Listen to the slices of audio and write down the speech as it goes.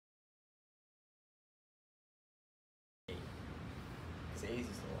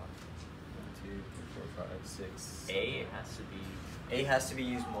6. A has to be. A has to be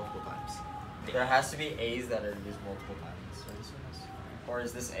used multiple times. There has to be A's that are used multiple times. So this one has. Or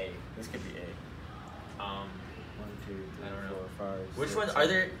is this A? This could be A. 1, 2, 3, I don't know. 4, 5. Which 6, ones are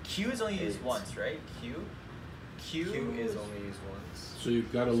there? Q is only used 8. once, right? Q Q is only used once. So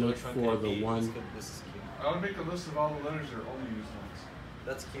you've got to look for the one. This is Q. I want to make a list of all the letters that are only used once.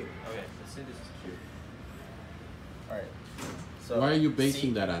 That's Q. Okay, let's say this is Q. Alright. So Why are you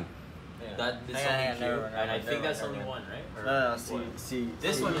basing C. that on? Yeah. That this Hang on, only Q, never and mind, I think never that's mind, only never one, right? Or No, C. what? C.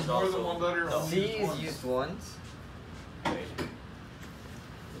 This C. one is More also than one letter. no. only C used is once. used once. Wait.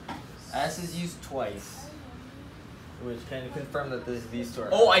 S is used twice. Which can confirm that these two are.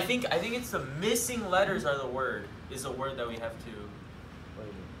 Oh, I think it's the missing letters are the word. Is a word that we have to. What do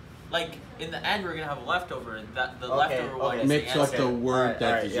you mean? Like in the end, we're gonna have a leftover, and that the Okay, leftover one okay. is Mix the up answer. the word that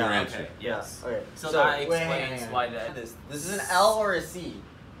Alright, is your yeah, answer. Okay. Yes. Okay. So that wait, explains hang on. why that. This is an L or a C?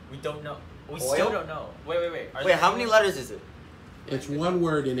 We don't know. We Oil? still don't know. Wait. Are Wait, there how many letters is it? It's one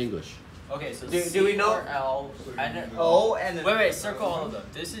word in English. Okay, so Do C we know- or L? And then, O and then wait. Circle all of them.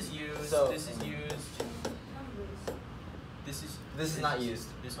 This is used. So- this is used. This is not used.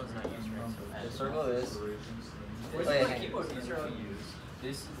 This one's not used, right? So Just circle this. Where's Wait, my hang on. keyboard? These are all used.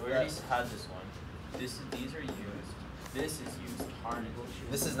 This we already had this one. These are used. This is used. Harness.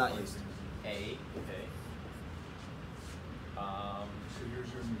 This is not used. A. Okay. So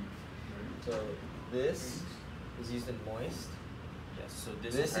here's your meat, right? So this is used in moist. Yes. So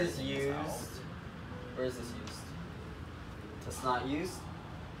this This entire is thing used. out. Where is this used? It's not used.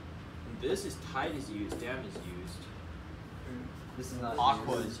 This is tide is used. Damn is used. This is not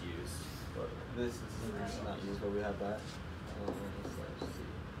Aqua used. is used. But this is not used, but we have that. This is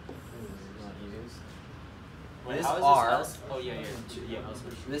not used. Wait, This how is R- This else? Oh yeah. Also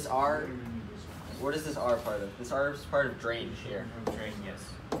This R. What is this R part of? This R is part of drain here. train. Yes.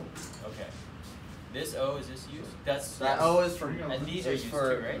 Okay. This O is this used? That's That O is for. And these are is used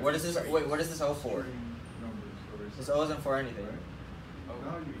for. too, right? What is this? Wait, what is this O for? This O isn't for anything.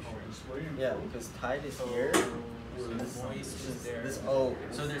 Now you call display info. Yeah, because tide is here. So moist is there. This O.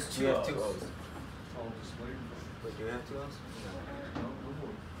 So there's We two have two O's. O's. Call display info. Wait, do we have two O's? No, no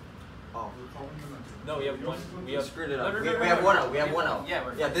more. Oh. We're calling them that. No, we have one. We have Screwed it no, up. no, We no, no, have no, one no. O. We have one O. Yeah,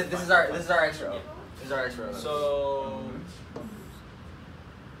 we're Yeah. fine, This fine, is our fine. this is our extra O. Yeah. This is our extra O. So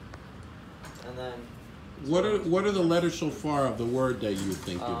And then. What are the letters so far of the word that you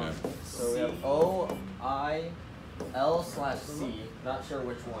think you have? So we have O, I, L / C. Not sure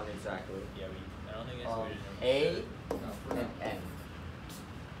which one exactly. yeah, I don't think it's A and N.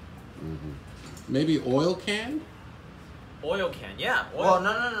 Maybe oil can? Oil can. Yeah. Oil. Well,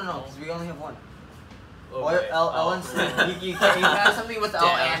 no. Because we only have one. Okay. Oil, L and C. You can't have something with L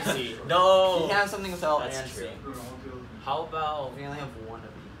Damn. and C. No. You can't have something with L That's and true. C. How about We only have one of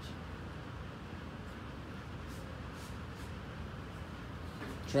each.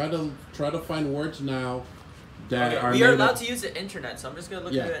 Try to find words now that are we are made allowed up- to use the internet, so I'm just gonna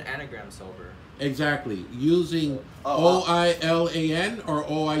look Yeah. at an anagram solver. Exactly. Using Oh, OILAN or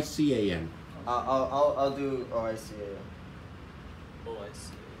OICAN. I'll do OICA. Oh, I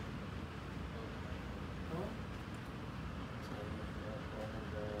see.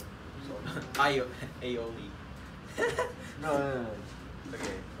 Aioli. No.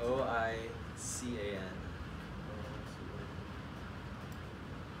 Okay. OICAN.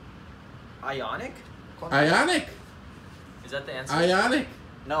 Ionic? Ionic. Is that the answer? Ionic.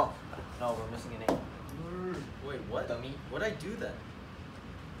 No, we're missing an A. Wait, what? Dummy. What'd I do then?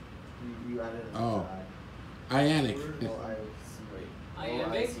 You added an Oh. I. Ionic. Wait.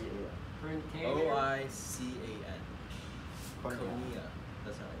 Iambic? OICAN. Cornea. Cornea.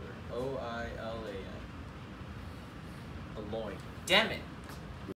 That's not a word. OILAN. Alloy. Damn it.